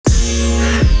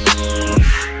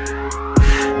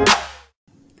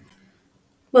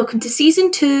Welcome to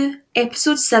Season 2,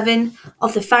 Episode 7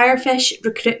 of the Firefish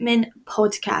Recruitment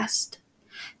Podcast.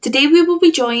 Today we will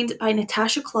be joined by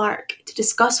Natasha Clark to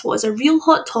discuss what is a real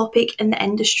hot topic in the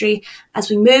industry as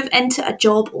we move into a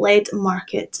job-led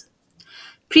market.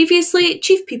 Previously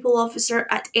Chief People Officer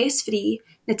at S3,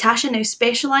 Natasha now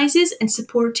specialises in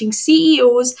supporting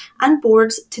CEOs and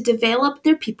boards to develop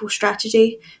their people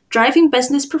strategy, driving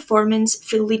business performance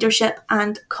through leadership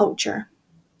and culture.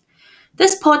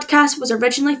 This podcast was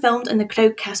originally filmed on the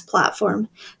Crowdcast platform,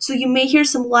 so you may hear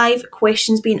some live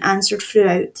questions being answered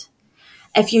throughout.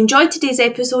 If you enjoyed today's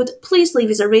episode, please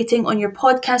leave us a rating on your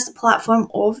podcast platform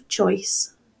of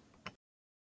choice.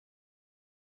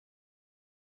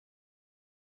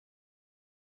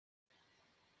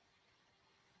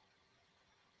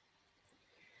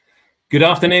 Good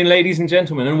afternoon, ladies and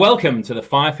gentlemen, and welcome to the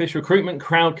Firefish Recruitment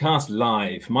Crowdcast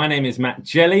Live. My name is Matt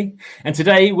Jelly, and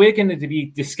today we're going to be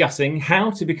discussing how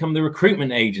to become the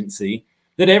recruitment agency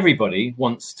that everybody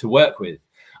wants to work with.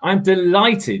 I'm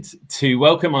delighted to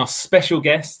welcome our special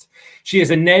guest. She is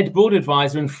a NED board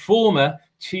advisor and former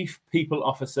Chief People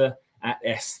Officer at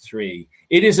S3.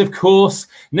 It is, of course,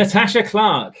 Natasha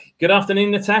Clark. Good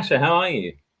afternoon, Natasha. How are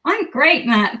you? I'm great,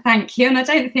 Matt, thank you. And I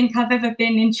don't think I've ever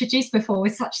been introduced before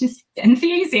with such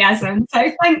enthusiasm.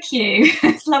 So thank you.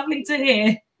 It's lovely to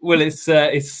hear. Well,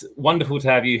 it's wonderful to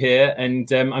have you here.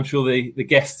 And I'm sure the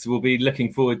guests will be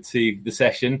looking forward to the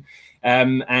session.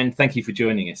 And thank you for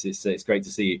joining us. It's great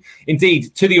to see you.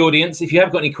 Indeed, to the audience, if you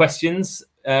have got any questions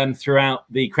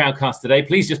throughout the Crowdcast today,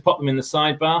 please just pop them in the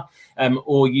sidebar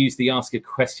or use the Ask a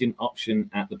Question option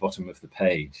at the bottom of the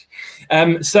page.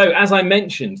 So as I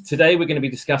mentioned, today we're going to be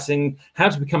discussing how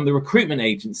to become the recruitment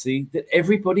agency that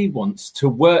everybody wants to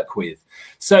work with.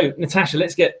 So Natasha,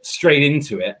 let's get straight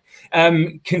into it.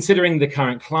 Considering the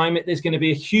current climate, there's going to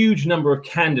be a huge number of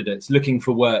candidates looking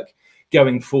for work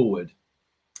going forward.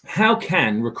 How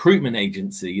can recruitment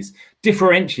agencies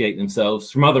differentiate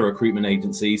themselves from other recruitment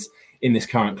agencies in this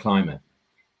current climate?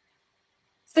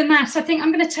 So, Matt, I think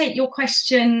I'm going to take your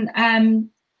question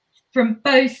from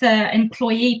both an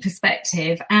employee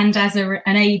perspective and as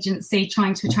an agency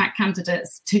trying to attract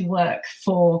candidates to work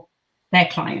for their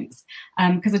clients.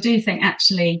 Because I do think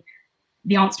actually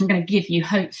the answer I'm going to give you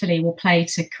hopefully will play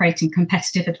to creating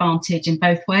competitive advantage in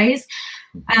both ways.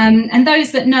 And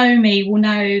those that know me will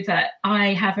know that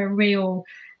I have a real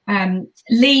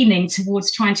leaning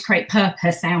towards trying to create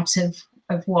purpose out of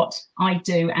what I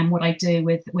do and what I do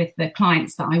with the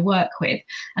clients that I work with.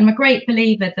 And I'm a great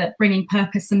believer that bringing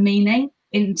purpose and meaning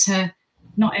into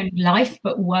not only life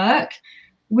but work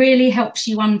really helps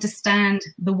you understand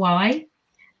the why.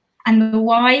 And the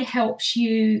why helps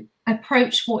you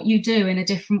approach what you do in a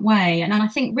different way. And I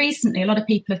think recently a lot of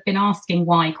people have been asking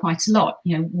why quite a lot.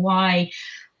 You know, why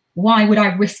would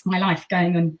I risk my life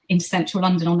going into central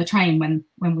London on the train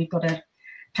when we've got a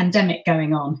pandemic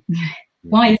going on?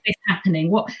 Why is this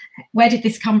happening? Where did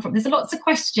this come from? There's lots of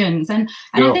questions. And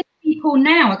I think people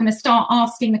now are going to start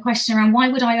asking the question around why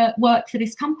would I work for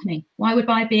this company? Why would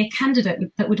I be a candidate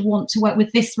that would want to work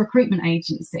with this recruitment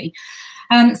agency?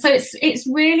 So it's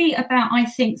really about, I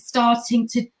think, starting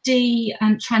to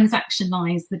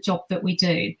transactionalize the job that we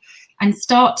do and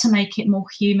start to make it more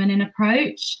human in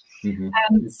approach.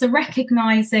 Mm-hmm. So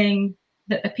recognizing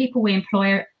that the people we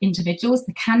employ are individuals,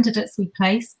 the candidates we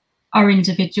place are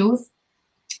individuals,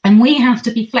 and we have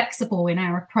to be flexible in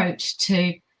our approach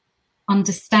to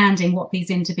understanding what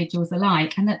these individuals are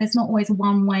like, and that there's not always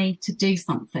one way to do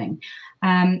something.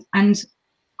 And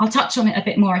I'll touch on it a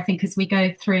bit more, I think, as we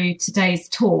go through today's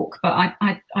talk, but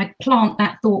I plant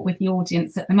that thought with the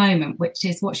audience at the moment, which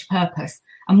is what's your purpose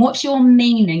and what's your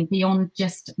meaning beyond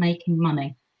just making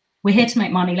money? We're here to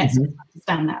make money. Let's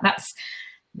understand that.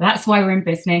 That's why we're in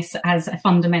business as a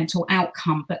fundamental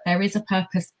outcome, but there is a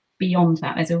purpose beyond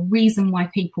that. There's a reason why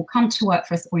people come to work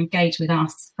for us or engage with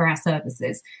us for our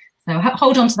services. So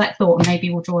hold on to that thought and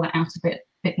maybe we'll draw that out a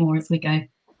bit more as we go.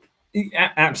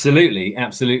 Absolutely,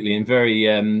 and very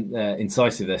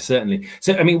incisive there, certainly.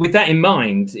 So, I mean, with that in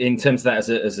mind, in terms of that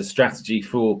as a strategy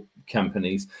for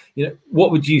companies, you know,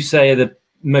 what would you say are the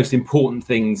most important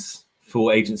things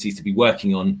for agencies to be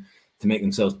working on to make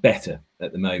themselves better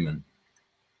at the moment?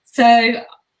 So,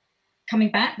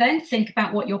 coming back then, think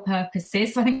about what your purpose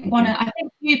is. So I think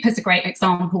Bupa is a great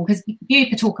example because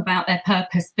Bupa talk about their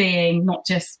purpose being not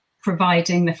just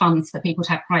providing the funds for people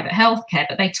to have private healthcare,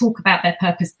 but they talk about their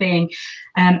purpose being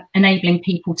enabling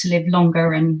people to live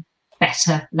longer and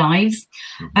better lives.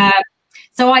 Mm-hmm.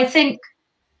 So I think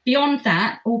beyond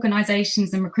that,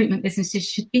 organisations and recruitment businesses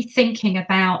should be thinking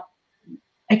about,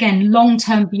 again,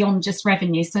 long-term beyond just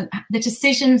revenue. So the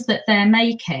decisions that they're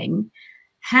making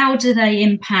How do they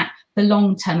impact the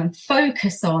long term, and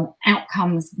focus on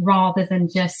outcomes rather than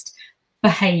just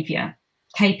behaviour,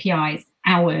 KPIs,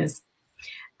 hours.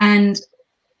 And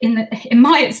in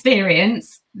my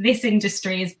experience, this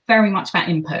industry is very much about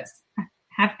inputs.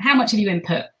 How much of you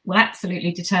input will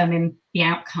absolutely determine the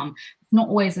outcome. It's not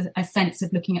always a sense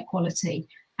of looking at quality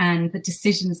and the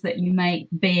decisions that you make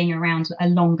being around a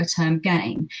longer term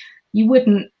gain. You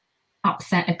wouldn't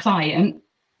upset a client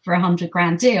for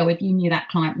 $100,000 deal if you knew that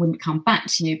client wouldn't come back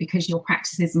to you because your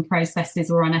practices and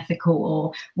processes were unethical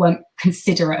or weren't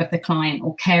considerate of the client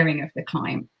or caring of the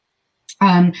client.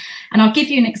 And I'll give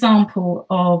you an example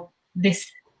of this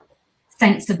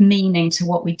sense of meaning to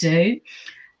what we do.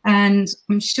 And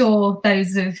I'm sure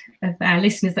those of our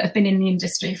listeners that have been in the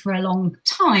industry for a long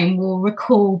time will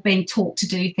recall being taught to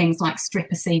do things like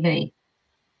strip a CV.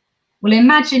 Well,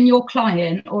 imagine your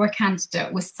client or a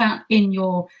candidate was sat in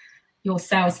your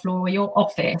sales floor or your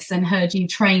office and heard you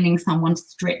training someone to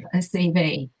strip a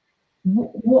CV.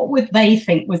 What would they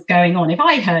think was going on? If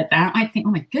I heard that, I'd think,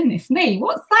 oh my goodness me,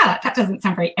 what's that? That doesn't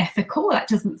sound very ethical. That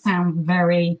doesn't sound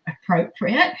very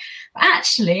appropriate. But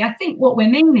actually, I think what we're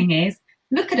meaning is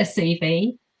look at a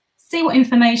CV, see what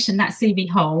information that CV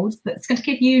holds that's going to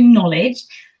give you knowledge.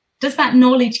 Does that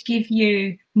knowledge give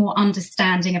you more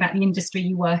understanding about the industry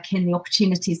you work in, the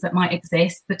opportunities that might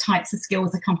exist, the types of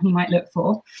skills a company might look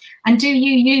for? And do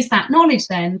you use that knowledge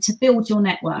then to build your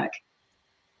network?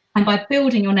 And by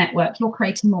building your network, you're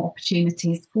creating more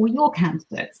opportunities for your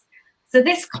candidates. So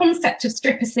this concept of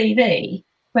strip a CV,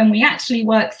 when we actually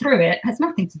work through it, has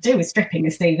nothing to do with stripping a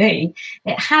CV.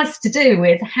 It has to do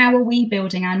with how are we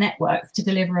building our networks to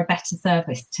deliver a better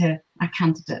service to our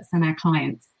candidates and our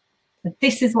clients. But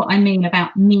this is what I mean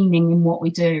about meaning in what we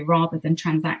do rather than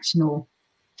transactional,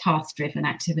 task-driven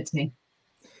activity.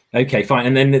 Okay, fine.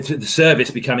 And then the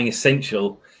service becoming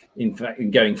essential in fact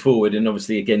in going forward, and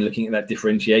obviously again looking at that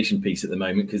differentiation piece at the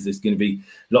moment, because there's going to be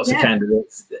lots of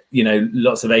candidates,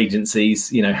 lots of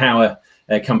agencies, how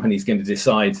a company's going to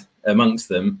decide amongst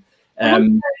them.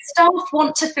 Staff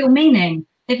want to feel meaning.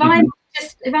 If I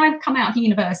come out of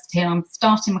university and I'm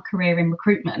starting my career in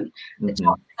recruitment, the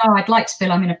chances are I'd like to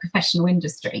feel I'm in a professional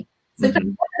industry. So one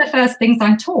of the first things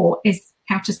I'm taught is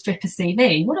how to strip a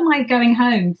CV. What am I going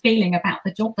home feeling about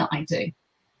the job that I do?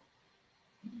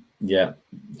 Yeah,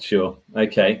 sure.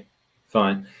 Okay,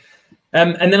 fine.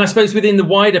 And then I suppose within the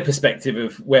wider perspective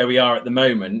of where we are at the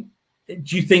moment,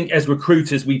 do you think as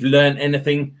recruiters we've learned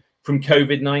anything from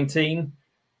COVID-19?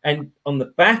 And on the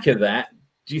back of that,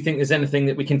 do you think there's anything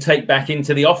that we can take back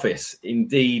into the office,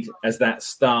 indeed, as that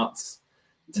starts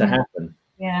to happen?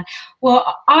 Yeah,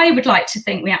 well, I would like to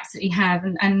think we absolutely have.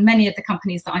 And many of the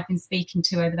companies that I've been speaking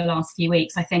to over the last few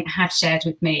weeks, I think, have shared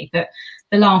with me that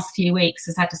the last few weeks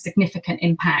has had a significant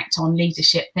impact on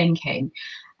leadership thinking.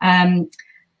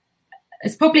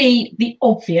 It's probably the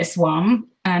obvious one.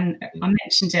 And I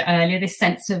mentioned it earlier, this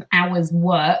sense of hours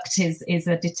worked is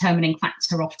a determining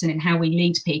factor often in how we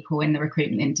lead people in the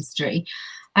recruitment industry.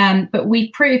 But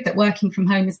we've proved that working from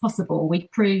home is possible. We've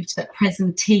proved that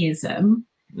presenteeism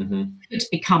could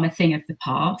become a thing of the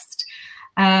past.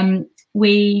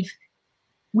 We've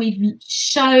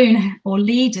shown, or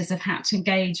leaders have had to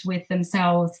engage with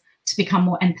themselves to become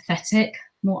more empathetic,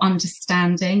 more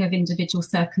understanding of individual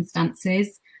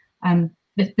circumstances,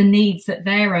 the needs that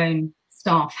their own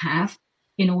staff have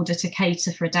in order to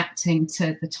cater for adapting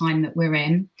to the time that we're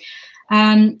in.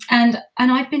 And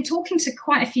I've been talking to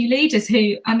quite a few leaders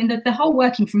who, the whole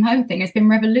working from home thing has been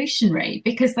revolutionary,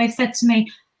 because they've said to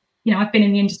me, I've been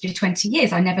in the industry 20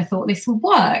 years. I never thought this would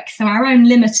work. So our own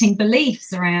limiting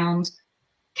beliefs around,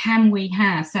 can we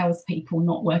have salespeople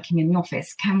not working in the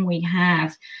office? Can we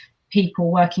have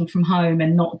people working from home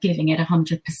and not giving it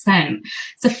 100%?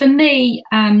 So for me,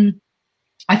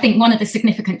 I think one of the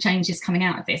significant changes coming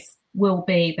out of this will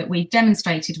be that we've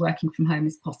demonstrated working from home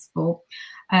is possible.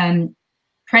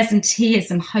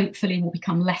 Presenteeism hopefully will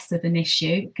become less of an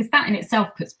issue, because that in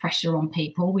itself puts pressure on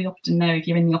people. We often know if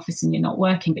you're in the office and you're not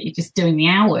working, but you're just doing the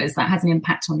hours, that has an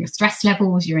impact on your stress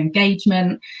levels, your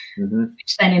engagement,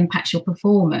 which then impacts your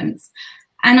performance.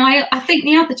 And I think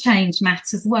the other change,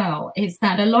 Matt, as well, is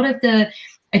that a lot of the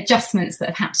adjustments that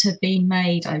have had to be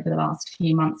made over the last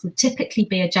few months would typically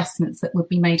be adjustments that would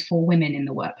be made for women in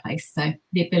the workplace. So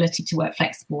the ability to work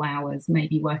flexible hours,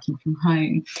 maybe working from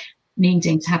home,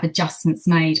 needing to have adjustments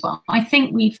made. But I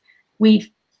think we've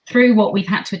through what we've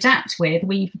had to adapt with,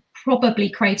 we've probably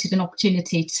created an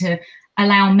opportunity to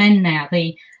allow men now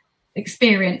the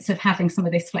experience of having some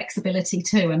of this flexibility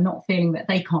too, and not feeling that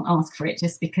they can't ask for it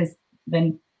just because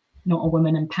they're not a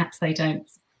woman and perhaps they don't.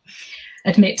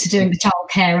 admit to doing the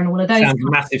childcare and all of those. Sounds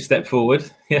a massive step forward.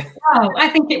 Yeah. Oh, I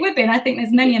think it would be. And I think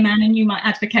there's many a man, and you might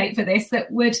advocate for this,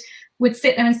 that would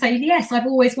sit there and say, yes, I've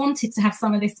always wanted to have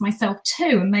some of this myself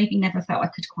too, and maybe never felt I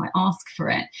could quite ask for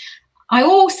it. I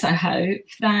also hope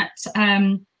that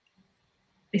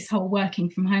this whole working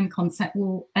from home concept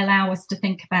will allow us to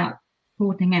think about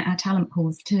broadening out our talent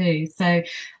pools too. So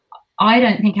I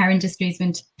don't think our industry has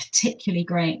been particularly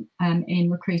great in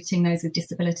recruiting those with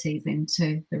disabilities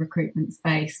into the recruitment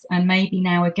space. And maybe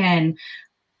now again,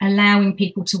 allowing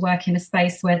people to work in a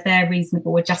space where their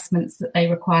reasonable adjustments that they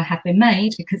require have been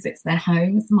made because it's their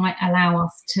homes might allow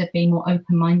us to be more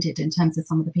open-minded in terms of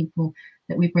some of the people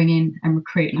that we bring in and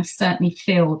recruit. And I certainly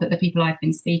feel that the people I've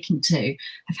been speaking to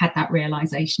have had that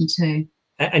realisation too.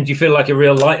 And do you feel like a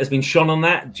real light has been shone on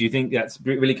that? Do you think that's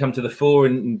really come to the fore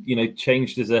and, you know,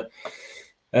 changed as a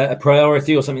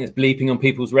priority or something that's bleeping on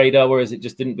people's radar, whereas it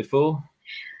just didn't before?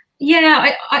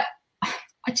 Yeah,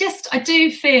 I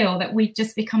do feel that we've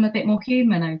just become a bit more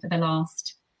human over the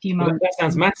last few months. Well, that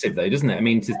sounds massive though, doesn't it? I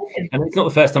mean, and it's not the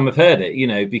first time I've heard it, you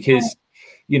know, because,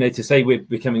 you know, to say we're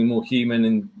becoming more human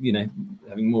and, you know,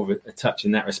 having more of a touch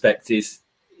in that respect is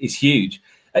huge.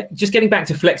 Just getting back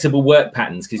to flexible work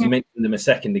patterns, because you mentioned them a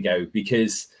second ago,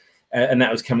 because and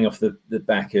that was coming off the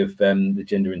back of the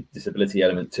gender and disability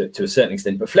element to a certain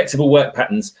extent. But flexible work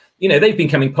patterns, you know, they've been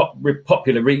becoming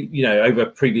popular, you know, over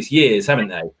previous years, haven't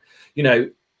they? You know,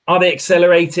 are they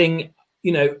accelerating?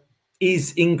 You know,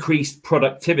 is increased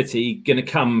productivity going to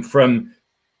come from,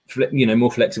 you know,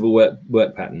 more flexible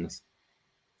work patterns?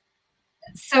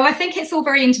 So I think it's all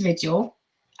very individual.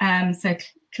 So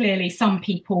clearly some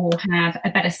people have a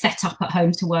better setup at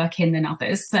home to work in than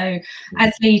others. So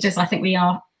as leaders, I think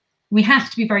we have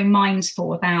to be very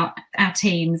mindful about our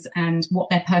teams and what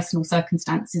their personal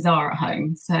circumstances are at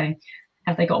home. So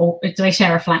do they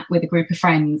share a flat with a group of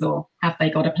friends, or have they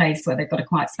got a place where they've got a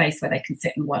quiet space where they can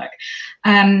sit and work?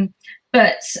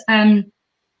 But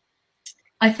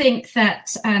I think that,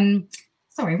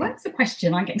 sorry, what's the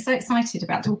question? I'm getting so excited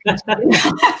about talking to you.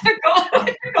 I forgot.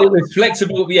 It was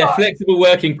flexible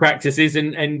working practices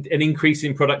and an increase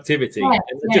in productivity. I'm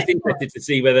just interested to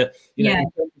see whether, you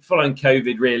know, following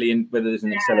COVID really, and whether there's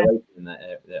an acceleration in that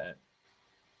area.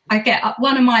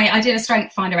 I did a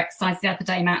strength finder exercise the other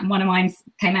day, Matt, and one of mine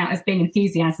came out as being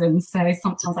enthusiasm. So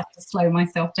sometimes I have to slow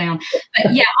myself down.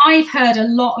 But yeah, I've heard a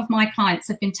lot of my clients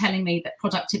have been telling me that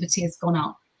productivity has gone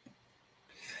up.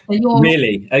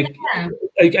 Really?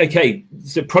 Okay.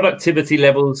 So productivity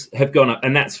levels have gone up,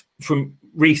 and that's from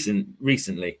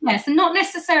recently. Yes, and not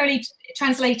necessarily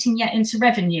translating yet into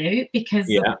revenue, because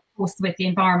of course with the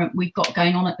environment we've got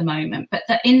going on at the moment, but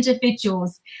the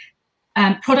individuals'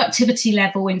 productivity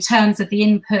level in terms of the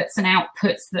inputs and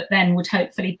outputs that then would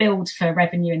hopefully build for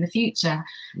revenue in the future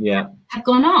have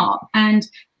gone up, and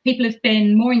people have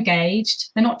been more engaged.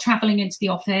 They're not traveling into the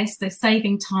office, they're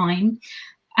saving time.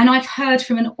 And I've heard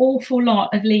from an awful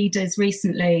lot of leaders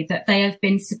recently that they have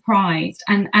been surprised,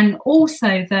 and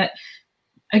also that,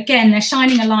 again, they're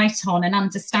shining a light on and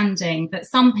understanding that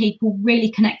some people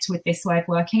really connect with this way of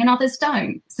working and others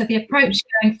don't. So the approach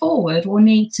going forward will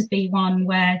need to be one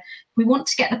where we want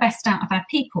to get the best out of our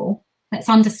people. Let's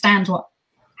understand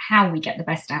how we get the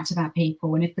best out of our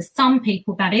people. And if for some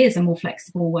people that is a more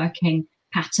flexible working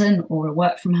pattern, or a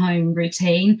work from home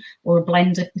routine, or a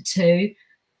blend of the two,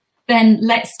 then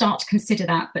let's start to consider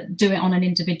that, but do it on an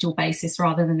individual basis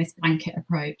rather than this blanket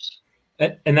approach.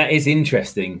 And that is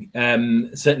interesting,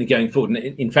 certainly going forward.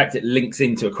 And in fact, it links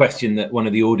into a question that one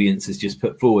of the audience has just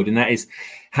put forward, and that is,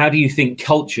 how do you think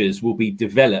cultures will be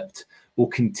developed or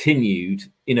continued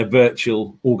in a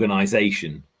virtual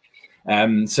organisation?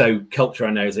 So culture, I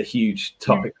know, is a huge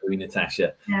topic for you,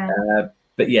 Natasha.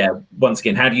 But yeah, once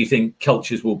again, how do you think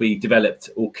cultures will be developed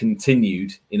or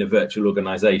continued in a virtual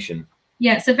organisation?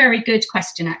 Yeah, it's a very good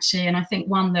question, actually, and I think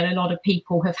one that a lot of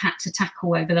people have had to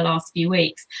tackle over the last few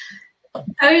weeks.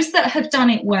 Those that have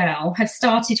done it well have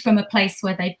started from a place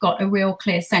where they've got a real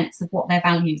clear sense of what their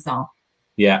values are.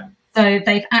 Yeah. So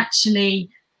they've actually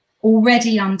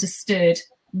already understood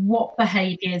what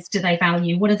behaviours do they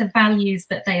value, what are the values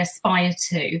that they aspire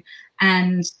to,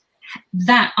 and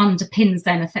that underpins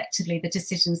then effectively the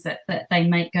decisions that they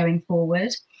make going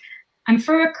forward. And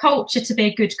for a culture to be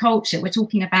a good culture, we're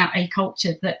talking about a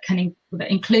culture that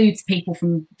that includes people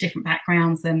from different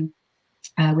backgrounds and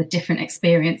with different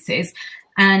experiences,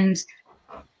 and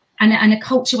a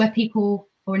culture where people,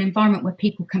 or an environment where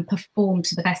people can perform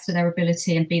to the best of their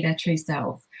ability and be their true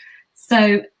selves.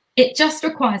 So it just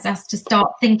requires us to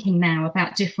start thinking now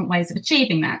about different ways of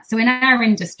achieving that. So in our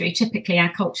industry, typically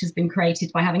our culture has been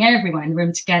created by having everyone in the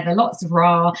room together, lots of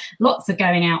rah, lots of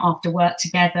going out after work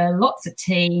together, lots of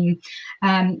team.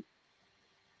 And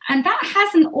that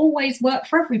hasn't always worked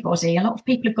for everybody. A lot of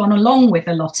people have gone along with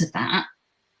a lot of that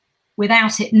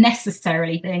without it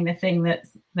necessarily being the thing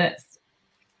that's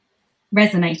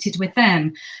resonated with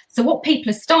them. So what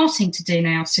people are starting to do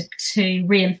now to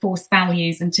reinforce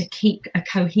values and to keep a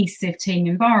cohesive team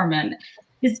environment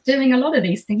is doing a lot of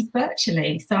these things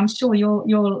virtually. So I'm sure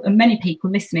you're many people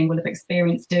listening will have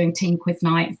experienced doing team quiz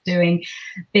nights, doing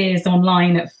beers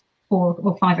online at 4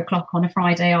 or 5 o'clock on a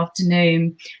Friday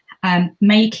afternoon,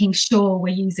 making sure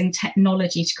we're using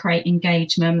technology to create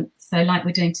engagement. So like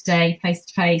we're doing today, face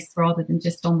to face rather than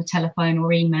just on the telephone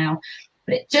or email.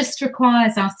 But it just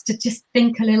requires us to just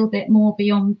think a little bit more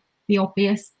beyond the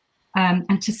obvious,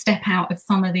 and to step out of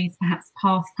some of these perhaps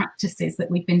past practices that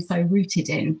we've been so rooted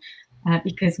in,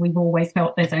 because we've always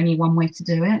felt there's only one way to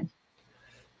do it.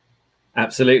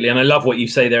 Absolutely. And I love what you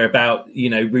say there about,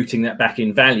 rooting that back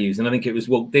in values. And I think it was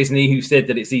Walt Disney who said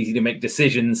that it's easy to make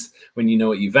decisions when you know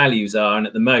what your values are. And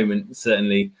at the moment,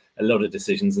 certainly a lot of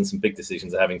decisions and some big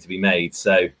decisions are having to be made.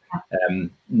 So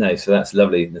so that's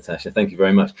lovely, Natasha. Thank you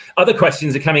very much. Other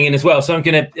questions are coming in as well. So I'm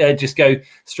going to just go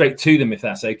straight to them, if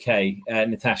that's okay,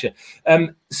 Natasha.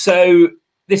 So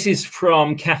this is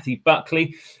from Kathy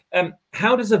Buckley.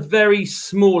 How does a very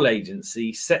small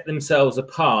agency set themselves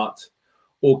apart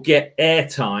or get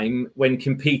airtime when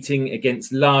competing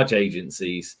against large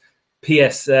agencies?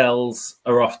 PSLs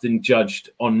are often judged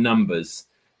on numbers.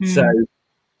 So,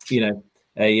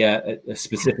 a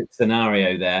specific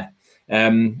scenario there.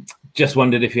 Just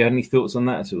wondered if you had any thoughts on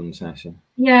that at all, Natasha.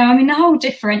 Yeah, I mean, the whole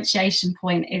differentiation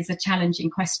point is a challenging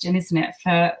question, isn't it,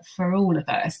 for all of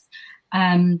us?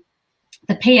 The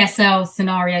PSL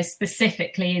scenario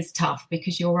specifically is tough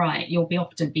because you're right, you'll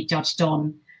often be judged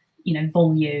on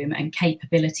volume and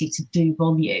capability to do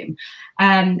volume.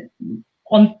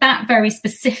 On that very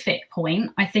specific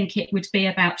point, I think it would be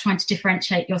about trying to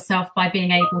differentiate yourself by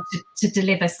being able to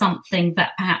deliver something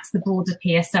that perhaps the broader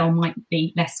PSL might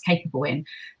be less capable in.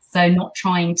 So not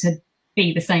trying to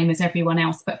be the same as everyone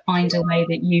else, but find a way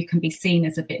that you can be seen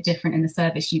as a bit different in the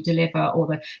service you deliver or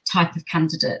the type of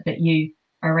candidate that you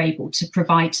are able to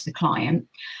provide to the client.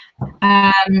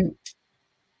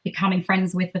 Becoming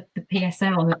friends with the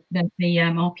PSL, the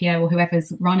RPO or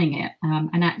whoever's running it,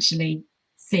 and actually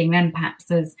seeing them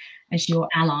perhaps as your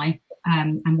ally,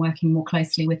 and working more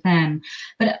closely with them.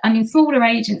 But I mean, smaller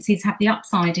agencies have the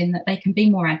upside in that they can be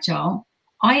more agile.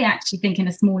 I actually think in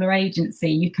a smaller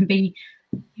agency, you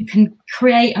can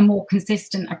create a more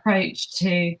consistent approach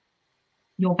to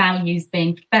your values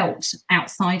being felt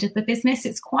outside of the business.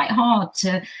 It's quite hard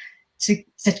to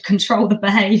control the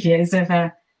behaviours of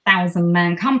a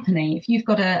 1,000-man company. If you've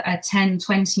got a 10,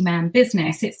 20-man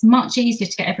business, it's much easier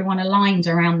to get everyone aligned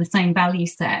around the same value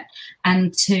set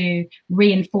and to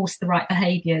reinforce the right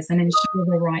behaviours and ensure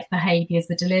the right behaviours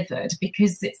are delivered,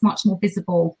 because it's much more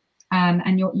visible,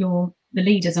 and the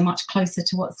leaders are much closer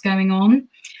to what's going on.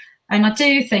 And I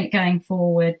do think going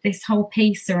forward, this whole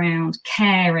piece around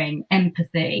caring,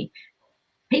 empathy,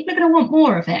 people are going to want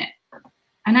more of it.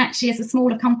 And actually, as a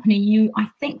smaller company, I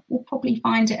think will probably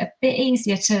find it a bit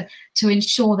easier to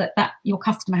ensure that your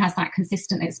customer has that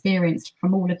consistent experience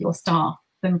from all of your staff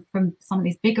than from some of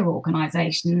these bigger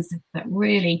organisations that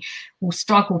really will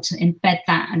struggle to embed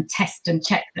that and test and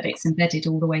check that it's embedded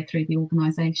all the way through the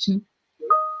organisation.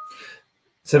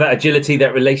 So that agility,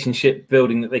 that relationship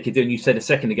building that they could do, and you said a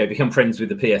second ago, become friends with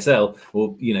the PSL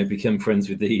or, become friends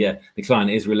with the client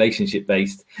is relationship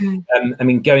based. I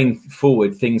mean, going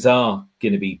forward, things are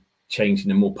going to be changed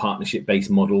in a more partnership based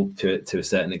model to a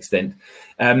certain extent.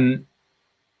 Do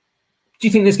you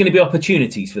think there's going to be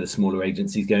opportunities for the smaller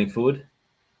agencies going forward?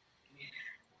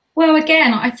 Well,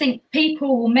 again, I think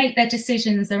people will make their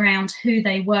decisions around who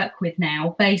they work with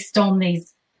now based on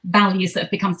these values that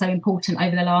have become so important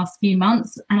over the last few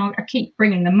months. And I keep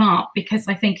bringing them up because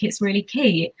I think it's really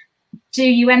key. Do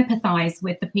you empathise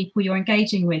with the people you're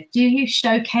engaging with? Do you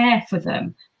show care for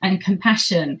them and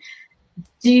compassion?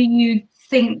 Do you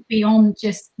think beyond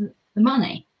just the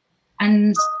money?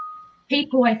 And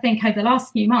people, I think, over the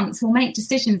last few months will make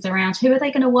decisions around who are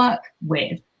they going to work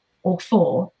with or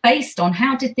for based on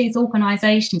how did these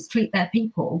organisations treat their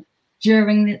people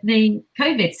during the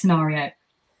COVID scenario.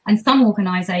 And some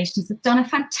organisations have done a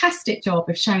fantastic job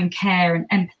of showing care and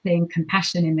empathy and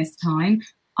compassion in this time.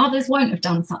 Others won't have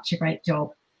done such a great job.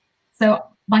 So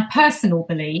my personal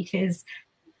belief is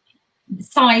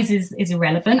size is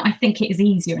irrelevant. I think it is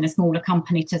easier in a smaller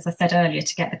company to, as I said earlier,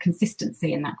 to get the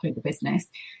consistency in that through the business.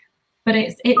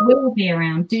 but it will be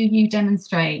around, do you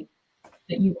demonstrate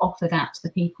that you offer that to the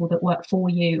people that work for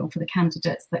you or for the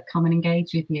candidates that come and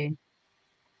engage with you?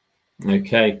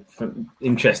 Okay,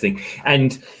 interesting.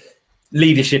 And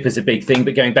leadership is a big thing,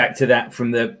 but going back to that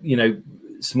from the,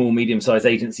 small, medium-sized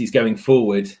agencies going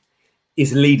forward,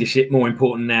 is leadership more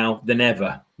important now than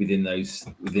ever within those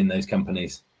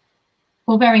companies?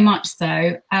 Well, very much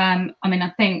so.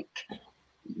 I think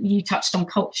you touched on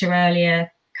culture earlier.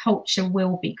 Culture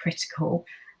will be critical.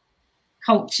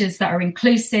 Cultures that are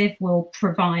inclusive will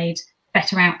provide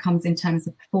better outcomes in terms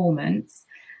of performance.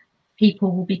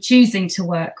 People will be choosing to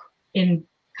work in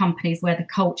companies where the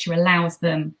culture allows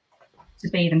them to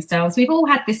be themselves. We've all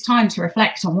had this time to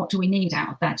reflect on what do we need out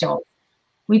of that job.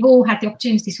 We've all had the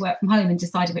opportunity to work from home and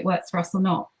decide if it works for us or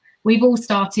not. We've all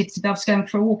started to be able to go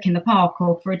for a walk in the park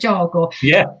or for a jog,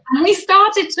 and we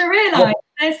started to realise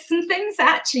there's some things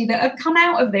actually that have come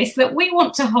out of this that we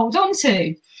want to hold on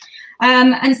to.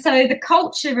 And so the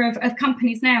culture of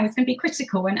companies now is going to be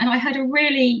critical. And I heard a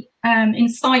really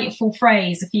insightful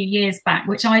phrase a few years back,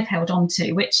 which I've held on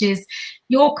to, which is,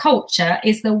 your culture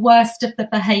is the worst of the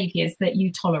behaviours that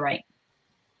you tolerate.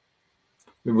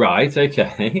 Right,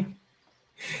 okay.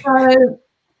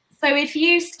 So if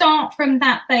you start from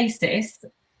that basis,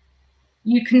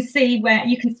 you can see where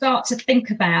you can start to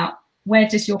think about, where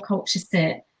does your culture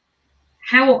sit?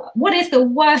 What is the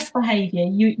worst behaviour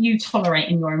you tolerate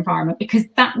in your environment? Because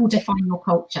that will define your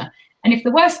culture. And if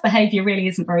the worst behaviour really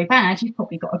isn't very bad, you've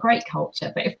probably got a great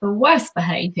culture. But if the worst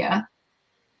behaviour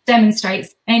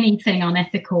demonstrates anything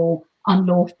unethical,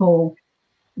 unlawful,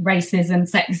 racism,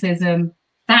 sexism,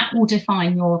 that will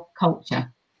define your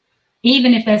culture,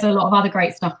 even if there's a lot of other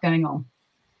great stuff going on.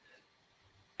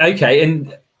 Okay,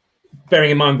 and bearing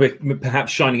in mind we're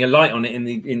perhaps shining a light on it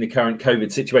in the current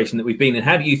COVID situation that we've been in,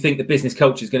 how do you think the business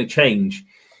culture is going to change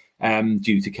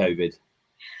due to COVID?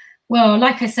 Well,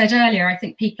 like I said earlier, I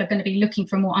think people are going to be looking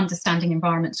for a more understanding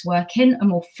environment to work in, a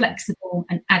more flexible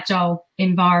and agile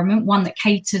environment, one that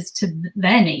caters to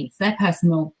their needs, their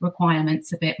personal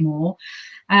requirements a bit more.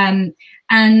 And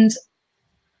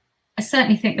I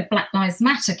certainly think the Black Lives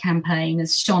Matter campaign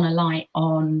has shone a light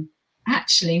on,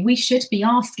 actually, we should be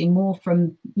asking more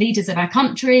from leaders of our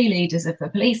country, leaders of the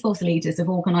police force, leaders of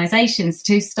organisations,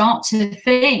 to start to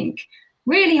think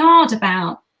really hard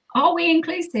about, are we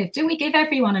inclusive? Do we give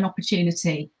everyone an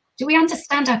opportunity? Do we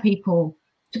understand our people?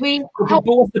 Do we help?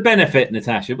 But what's the benefit,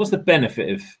 Natasha? What's the benefit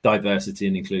of diversity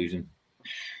and inclusion?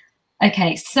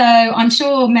 Okay, so I'm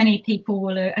sure many people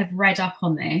will have read up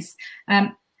on this.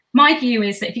 My view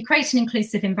is that if you create an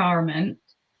inclusive environment,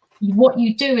 what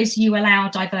you do is you allow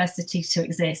diversity to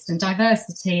exist, and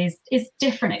diversity is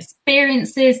different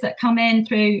experiences that come in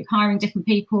through hiring different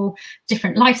people,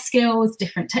 different life skills,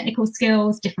 different technical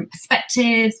skills, different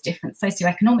perspectives, different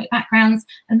socioeconomic backgrounds,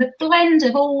 and the blend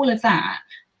of all of that,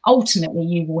 ultimately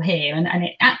you will hear, and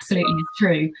it absolutely is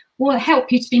true, will help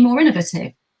you to be more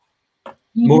innovative.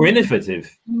 More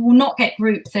innovative. You will not get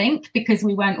groupthink, because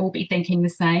we won't all be thinking the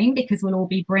same, because we'll all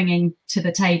be bringing to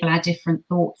the table our different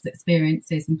thoughts,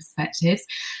 experiences and perspectives.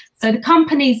 So the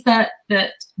companies that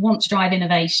want to drive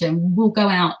innovation will go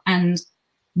out and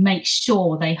make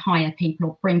sure they hire people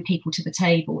or bring people to the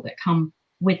table that come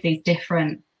with these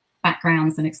different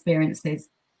backgrounds and experiences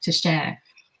to share.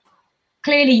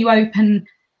 Clearly, you open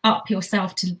up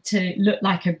yourself to look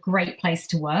like a great place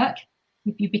to work.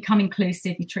 If you become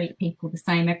inclusive, you treat people the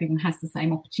same, everyone has the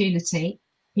same opportunity,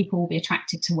 people will be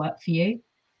attracted to work for you.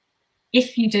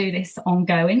 If you do this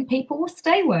ongoing, people will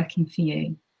stay working for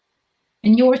you,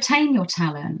 and you'll retain your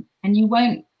talent, and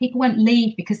people won't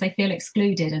leave because they feel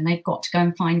excluded and they've got to go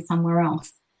and find somewhere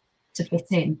else to fit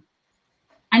in.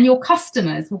 And your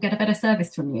customers will get a better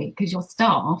service from you, because your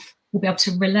staff will be able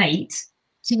to relate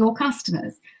to your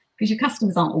customers, because your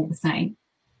customers aren't all the same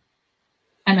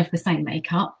and of the same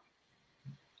makeup.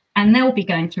 And they'll be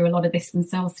going through a lot of this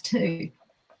themselves too.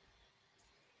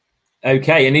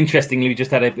 Okay, and interestingly, we just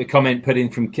had a comment put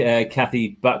in from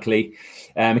Kathy Buckley.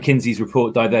 McKinsey's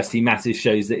report, Diversity Matters,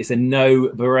 shows that it's a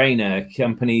no-brainer.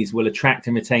 Companies will attract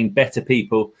and retain better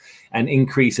people and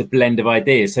increase a blend of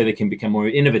ideas so they can become more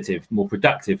innovative, more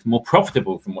productive, more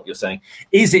profitable, from what you're saying.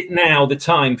 Is it now the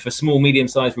time for small,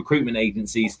 medium-sized recruitment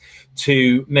agencies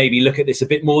to maybe look at this a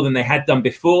bit more than they had done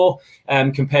before,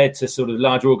 compared to sort of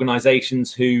larger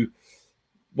organisations who,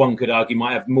 one could argue,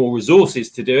 might have more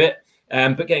resources to do it?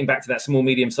 But getting back to that small,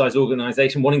 medium-sized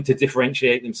organisation, wanting to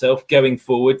differentiate themselves going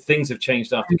forward, things have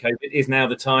changed after COVID. Is now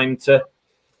the time to?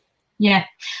 Yeah,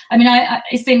 I mean,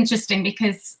 it's interesting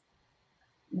because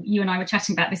you and I were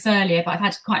chatting about this earlier, but I've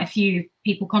had quite a few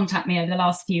people contact me over the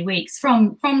last few weeks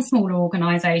from smaller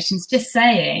organisations, just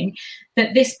saying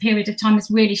that this period of time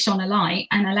has really shone a light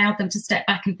and allowed them to step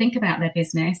back and think about their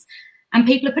business. And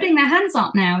people are putting their hands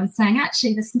up now and saying,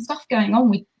 actually, there's some stuff going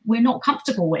on we're not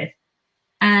comfortable with,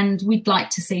 and we'd like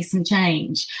to see some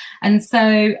change. And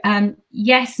so,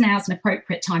 yes, now's an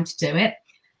appropriate time to do it.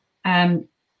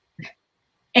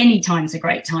 Any time's a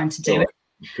great time to do it.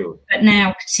 Sure. But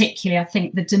now, particularly, I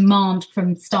think the demand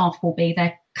from staff will be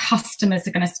their customers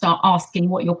are going to start asking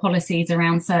what your policies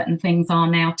around certain things are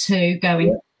now too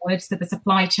going forward. So the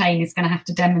supply chain is going to have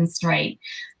to demonstrate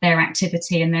their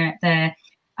activity and their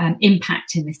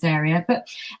impact in this area. But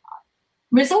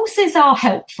resources are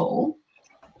helpful.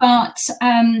 But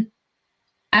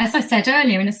as I said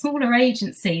earlier, in a smaller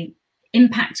agency,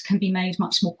 impact can be made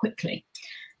much more quickly.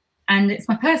 And it's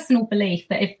my personal belief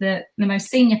that if the most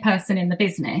senior person in the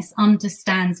business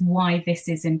understands why this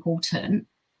is important,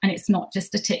 and it's not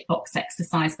just a tick box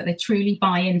exercise, but they truly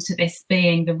buy into this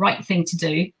being the right thing to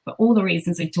do for all the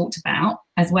reasons we talked about,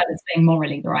 as well as being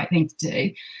morally the right thing to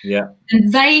do. Yeah.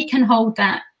 And they can hold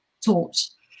that torch,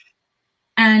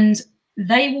 and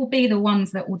they will be the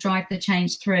ones that will drive the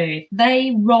change through. If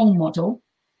they role model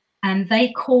and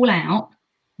they call out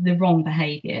the wrong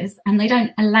behaviours and they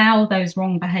don't allow those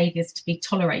wrong behaviours to be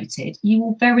tolerated, you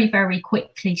will very, very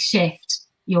quickly shift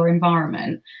your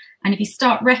environment. And if you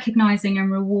start recognising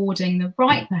and rewarding the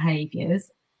right behaviours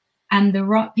and the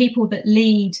right people that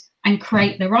lead and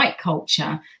create the right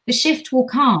culture, the shift will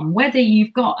come, whether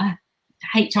you've got a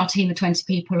HR team of 20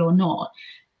 people or not.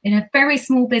 In a very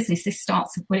small business, it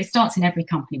starts in every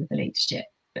company with the leadership,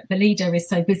 but the leader is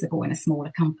so visible in a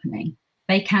smaller company.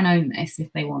 They can own this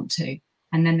if they want to.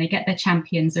 And then they get their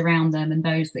champions around them and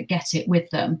those that get it with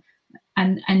them.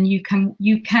 And you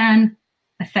can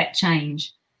affect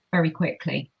change very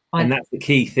quickly. And that's the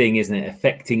key thing, isn't it?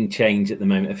 Affecting change at the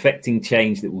moment, affecting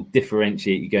change that will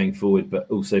differentiate you going forward,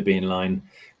 but also be in line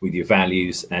with your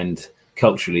values and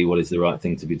culturally what is the right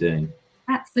thing to be doing.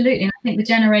 Absolutely. And I think the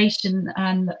generation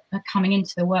that are coming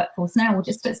into the workforce now will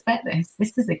just expect this.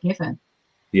 This is a given.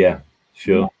 Yeah,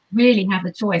 sure. Really have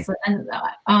a choice. And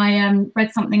I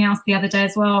read something else the other day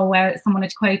as well, where someone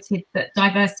had quoted that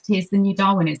diversity is the new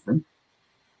Darwinism.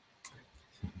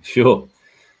 Sure.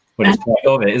 Well, it's part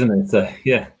of it, isn't it? So,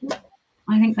 yeah.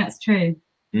 I think that's true.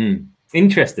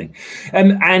 Interesting.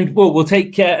 And we'll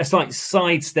take a slight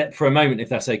sidestep for a moment, if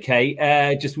that's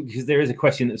okay, just because there is a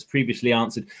question that's previously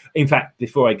answered. In fact,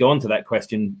 before I go on to that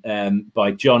question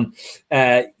by John,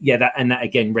 that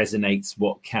again resonates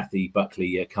what Kathy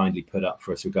Buckley kindly put up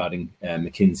for us regarding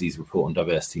McKinsey's report on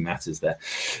diversity matters there.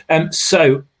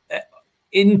 So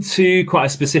into quite a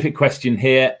specific question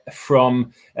here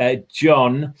from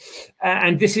John,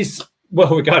 and this is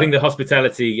regarding the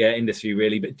hospitality industry,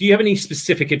 really. But do you have any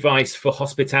specific advice for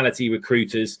hospitality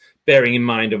recruiters, bearing in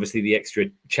mind, obviously, the extra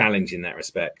challenge in that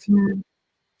respect?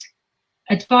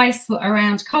 Advice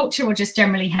around culture, or just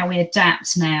generally how we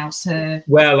adapt now to?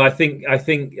 Well, I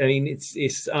mean,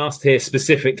 it's asked here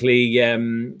specifically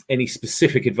any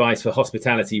specific advice for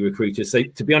hospitality recruiters. So,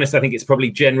 to be honest, I think it's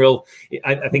probably general.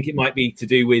 I think it might be to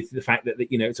do with the fact that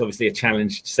it's obviously a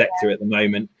challenged sector at the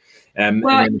moment. I think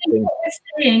what we're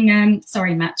seeing,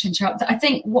 sorry, Matt, to interrupt. I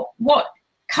think what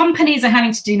companies are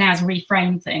having to do now is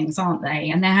reframe things, aren't they?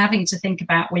 And they're having to think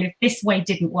about, well, if this way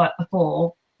didn't work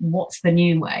before, what's the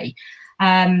new way?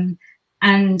 And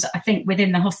I think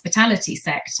within the hospitality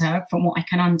sector, from what I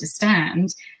can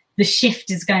understand, the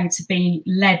shift is going to be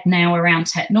led now around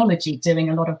technology, doing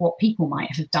a lot of what people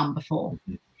might have done before.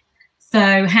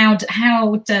 So how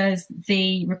does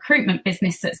the recruitment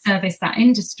business that service that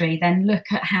industry then look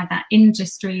at how that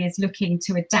industry is looking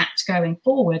to adapt going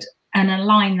forward and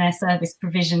align their service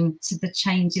provision to the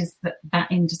changes that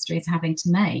industry is having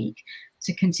to make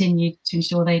to continue to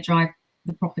ensure they drive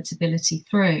the profitability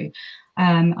through?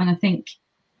 And I think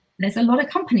there's a lot of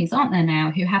companies, aren't there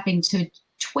now, who are having to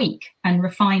tweak and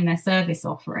refine their service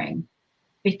offering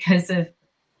because of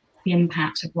the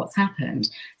impact of what's happened.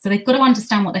 So they've got to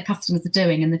understand what their customers are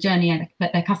doing and the journey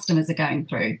that their customers are going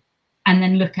through, and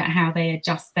then look at how they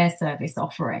adjust their service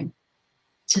offering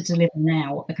to deliver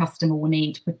now what the customer will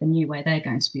need with the new way they're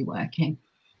going to be working.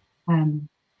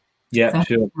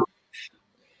 Sure.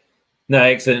 No,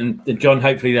 excellent. And John,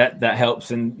 hopefully that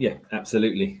helps. And yeah,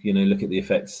 absolutely. Look at the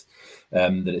effects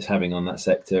that it's having on that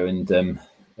sector, and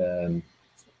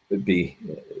be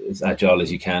as agile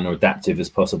as you can or adaptive as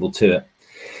possible to it.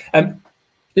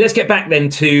 Let's get back then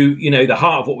to the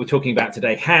heart of what we're talking about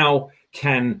today. How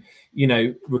can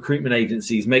recruitment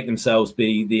agencies make themselves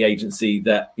be the agency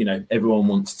that everyone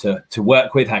wants to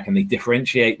work with? How can they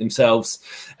differentiate themselves?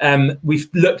 We've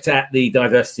looked at the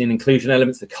diversity and inclusion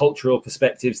elements, the cultural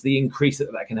perspectives, the increase that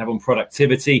can have on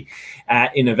productivity,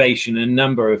 innovation, and a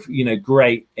number of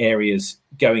great areas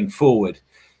going forward.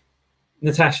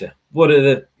 Natasha, what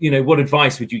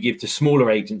advice would you give to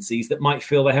smaller agencies that might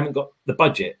feel they haven't got the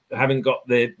budget, haven't got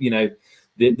the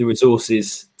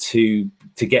resources to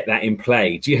get that in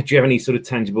play? Do you have any sort of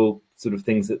tangible sort of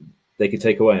things that they could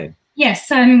take away? Yes,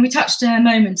 so I mean, we touched a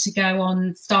moment ago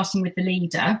on starting with the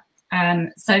leader.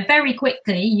 So very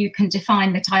quickly, you can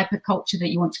define the type of culture that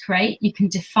you want to create. You can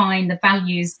define the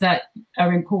values that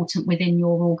are important within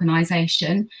your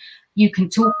organisation. You can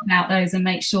talk about those and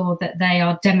make sure that they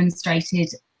are demonstrated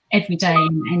every day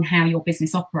in how your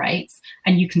business operates,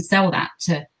 and you can sell that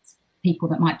to people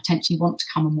that might potentially want to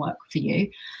come and work for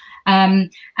you.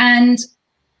 And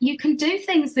you can do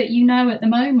things that at the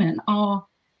moment are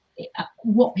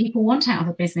what people want out of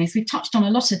a business. We've touched on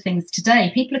a lot of things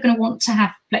today. People are going to want to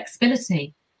have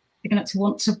flexibility. They're going to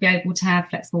want to be able to have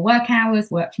flexible work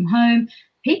hours, work from home.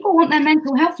 People want their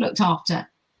mental health looked after.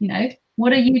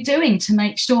 What are you doing to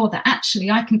make sure that actually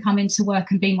I can come into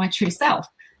work and be my true self?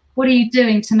 What are you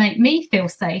doing to make me feel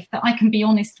safe, that I can be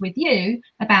honest with you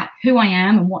about who I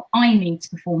am and what I need to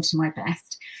perform to my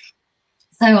best?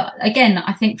 So again,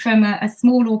 I think from a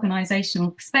small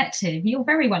organisational perspective, you're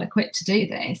very well equipped to do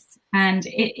this. And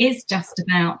it is just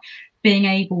about being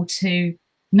able to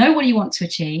know what you want to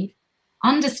achieve,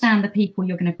 understand the people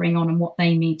you're going to bring on and what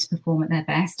they need to perform at their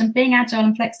best, and being agile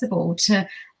and flexible to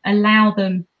allow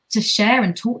them to share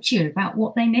and talk to you about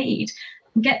what they need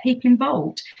and get people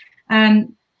involved.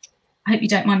 I hope you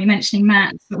don't mind me mentioning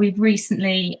Matt, but we've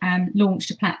recently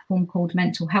launched a platform called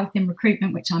Mental Health in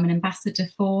Recruitment, which I'm an ambassador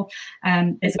for.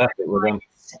 It's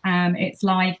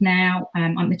live now.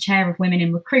 I'm the chair of Women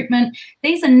in Recruitment.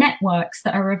 These are networks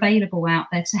that are available out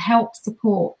there to help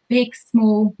support big,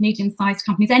 small, medium-sized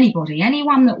companies,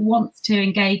 anyone that wants to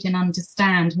engage and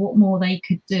understand what more they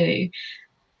could do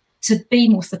to be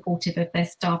more supportive of their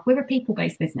staff. We're a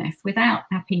people-based business. Without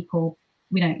our people,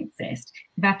 we don't exist.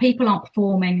 If our people aren't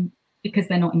performing because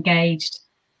they're not engaged,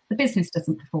 the business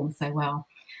doesn't perform so well.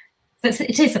 So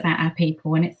it is about our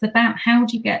people, and it's about how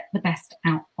do you get the best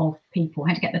out of people,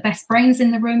 how to get the best brains in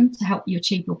the room to help you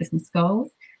achieve your business goals,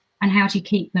 and how do you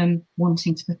keep them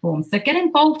wanting to perform. So get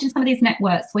involved in some of these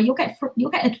networks where you'll get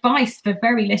advice for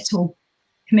very little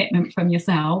commitment from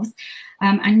yourselves,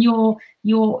 and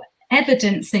you're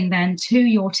evidencing then to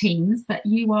your teams that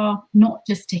you are not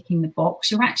just ticking the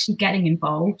box, you're actually getting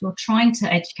involved, you're trying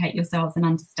to educate yourselves and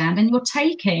understand, and you're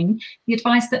taking the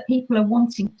advice that people are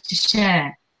wanting to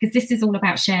share, because this is all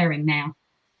about sharing now.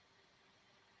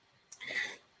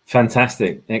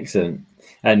 Fantastic, excellent.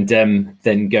 And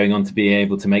then going on to be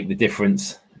able to make the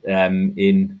difference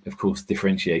in, of course,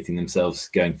 differentiating themselves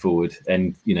going forward,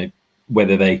 and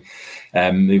whether they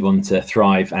move on to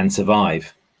thrive and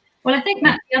survive. Well, I think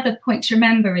that's the other point to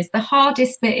remember, is the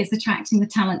hardest bit is attracting the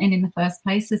talent in the first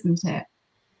place, isn't it?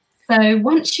 So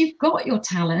once you've got your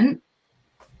talent,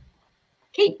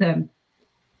 keep them.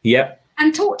 Yep.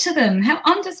 And talk to them,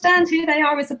 understand who they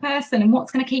are as a person and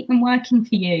what's going to keep them working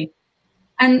for you.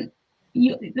 And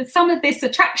some of this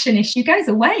attraction issue goes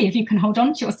away if you can hold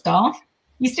on to your staff.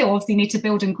 You still obviously need to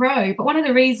build and grow. But one of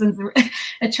the reasons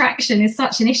attraction is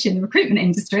such an issue in the recruitment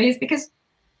industry is because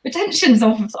retention's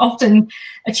often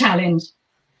a challenge.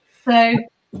 So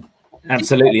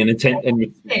absolutely,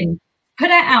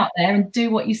 put it out there and do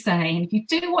what you say. And if you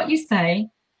do what you say,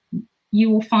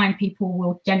 you will find people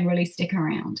will generally stick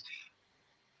around.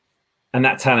 And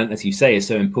that talent, as you say, is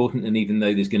so important. And even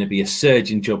though there's going to be a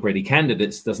surge in job-ready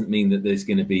candidates, doesn't mean that there's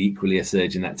going to be equally a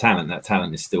surge in that talent. That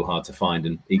talent is still hard to find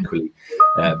and equally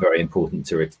very important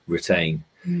to retain.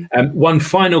 One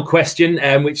final question,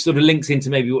 which sort of links into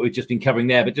maybe what we've just been covering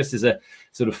there, but just as a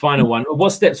sort of final one, what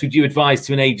steps would you advise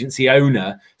to an agency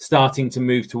owner starting to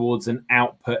move towards an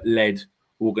output-led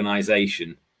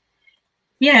organisation?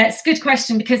 Yeah, it's a good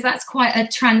question, because that's quite a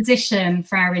transition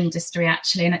for our industry,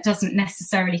 actually, and it doesn't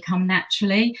necessarily come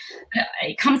naturally.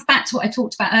 It comes back to what I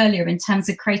talked about earlier in terms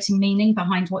of creating meaning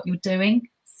behind what you're doing.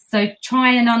 So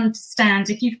try and understand,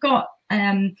 if you've got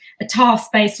a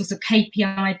task-based or sort of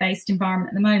KPI-based environment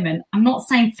at the moment, I'm not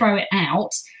saying throw it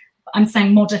out, I'm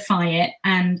saying modify it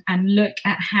and look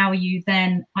at how you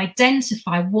then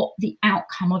identify what the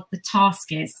outcome of the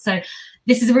task is. So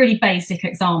this is a really basic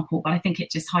example, but I think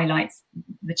it just highlights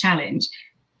the challenge.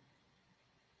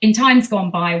 In times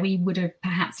gone by, we would have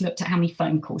perhaps looked at how many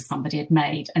phone calls somebody had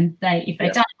made, and if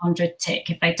they'd done 100, tick.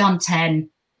 If they'd done 10,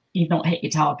 you've not hit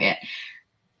your target.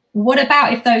 what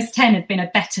about if those 10 had been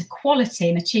a better quality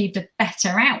and achieved a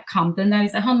better outcome than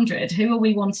those 100? Who are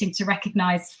we wanting to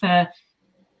recognise for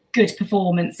good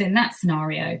performance in that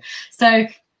scenario? So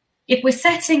if we're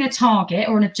setting a target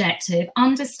or an objective,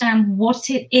 understand what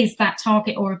it is that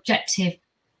target or objective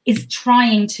is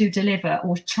trying to deliver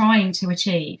or trying to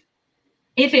achieve.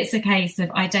 If it's a case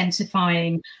of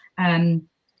identifying, finding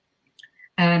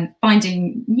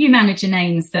new manager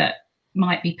names that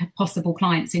might be possible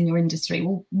clients in your industry,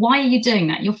 well, why are you doing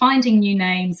that? You're finding new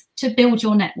names to build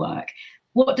your network.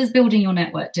 What does building your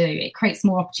network do? It creates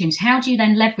more opportunity. How do you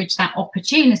then leverage that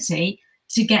opportunity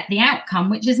to get the outcome,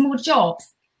 which is more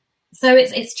jobs? So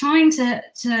it's trying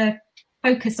to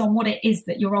focus on what it is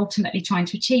that you're ultimately trying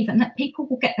to achieve, and that people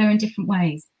will get there in different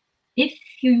ways. If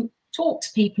you talk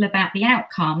to people about the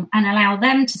outcome and allow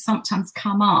them to sometimes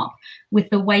come up with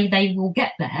the way they will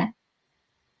get there,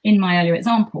 in my earlier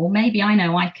example, maybe I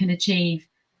know I can achieve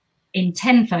in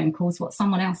 10 phone calls what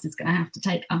someone else is going to have to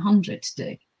take 100 to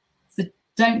do. So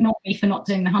don't knock me for not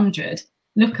doing the 100.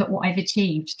 Look at what I've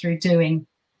achieved through doing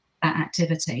that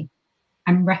activity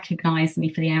and recognise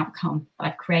me for the outcome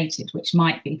I've created, which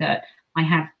might be that I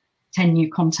have 10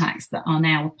 new contacts that are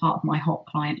now a part of my hot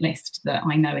client list that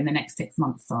I know in the next 6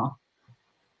 months are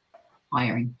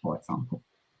hiring, for example.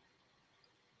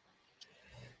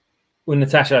 Well,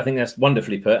 Natasha, I think that's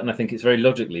wonderfully put, and I think it's very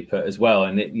logically put as well.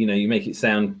 And it, you make it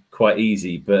sound quite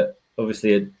easy, but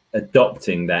obviously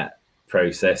adopting that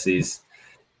process is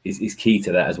key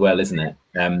to that as well, isn't it?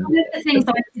 One of the things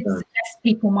I would suggest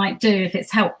people might do, if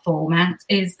it's helpful, Matt,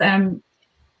 is I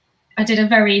did a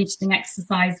very interesting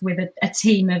exercise with a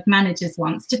team of managers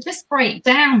once to just break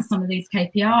down some of these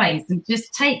KPIs and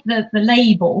just take the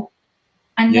label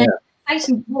and then say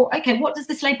to them, well, okay, what does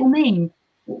this label mean?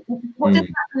 What does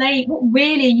that what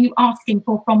really are you asking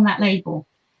for from that label?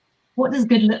 What does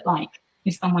good look like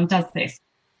if someone does this?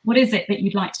 What is it that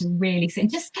you'd like to really see?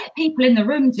 And just get people in the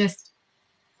room just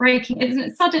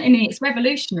breaking. Suddenly it's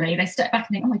revolutionary. They step back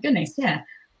and think, oh my goodness, yeah,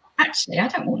 actually, I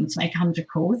don't want them to make 100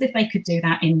 calls. If they could do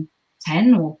that in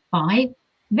 10 or 5,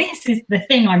 this is the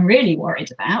thing I'm really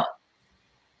worried about.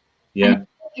 Yeah. And if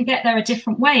you can get there a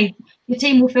different way, your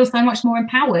team will feel so much more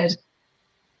empowered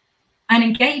and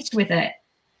engaged with it,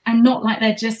 and not like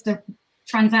they're just a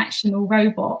transactional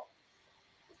robot.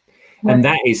 And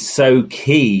that is so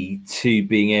key to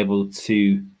being able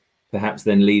to perhaps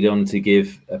then lead on to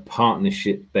give a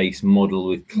partnership-based model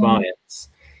with clients,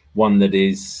 one that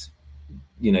is,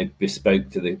 bespoke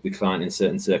to the client in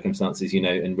certain circumstances,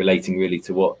 and relating really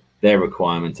to what their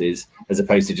requirement is, as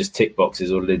opposed to just tick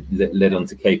boxes or led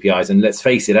onto KPIs. And let's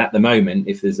face it, at the moment,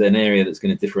 if there's an area that's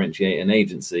going to differentiate an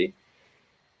agency,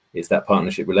 it's that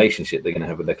partnership relationship they're going to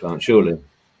have with their client, surely.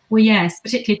 Well, yes,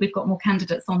 particularly if we've got more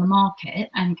candidates on the market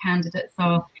and candidates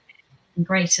are in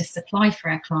greater supply for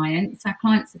our clients. Our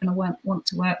clients are going to want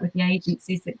to work with the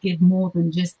agencies that give more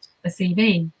than just a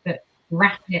CV, that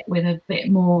wrap it with a bit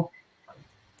more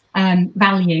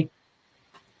value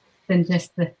than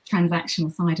just the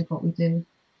transactional side of what we do.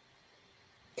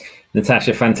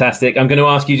 Natasha, fantastic. I'm going to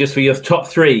ask you just for your top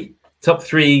three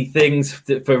things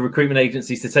for recruitment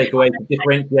agencies to take away to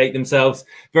differentiate themselves,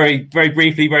 very, very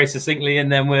briefly, very succinctly,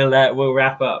 and then we'll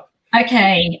wrap up.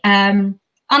 Okay.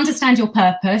 Understand your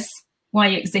purpose, why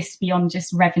you exist beyond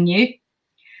just revenue.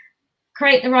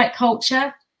 Create the right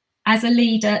culture. As a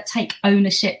leader, take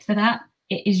ownership for that.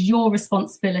 It is your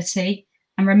responsibility.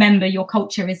 And remember, your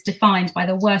culture is defined by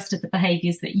the worst of the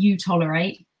behaviours that you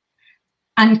tolerate.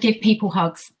 And give people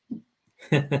hugs.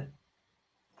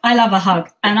 I love a hug.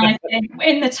 And I think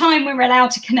in the time we're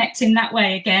allowed to connect in that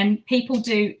way again, people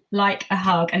do like a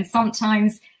hug. And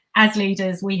sometimes as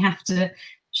leaders, we have to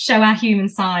show our human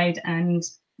side and,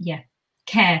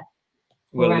 care.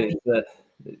 Well, it's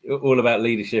all about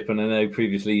leadership. And I know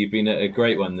previously you've been a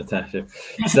great one, Natasha.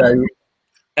 So,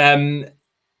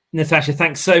 Natasha,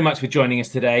 thanks so much for joining us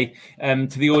today. To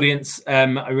the audience,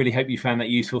 I really hope you found that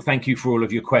useful. Thank you for all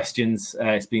of your questions.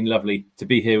 It's been lovely to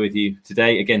be here with you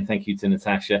today. Again, thank you to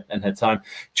Natasha and her time.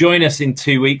 Join us in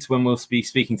 2 weeks when we'll be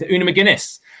speaking to Una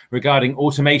McGuinness regarding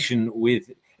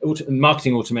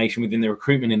marketing automation within the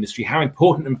recruitment industry. How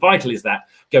important and vital is that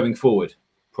going forward?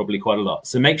 Probably quite a lot.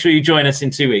 So make sure you join us in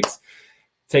 2 weeks.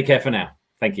 Take care for now.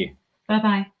 Thank you.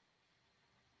 Bye-bye.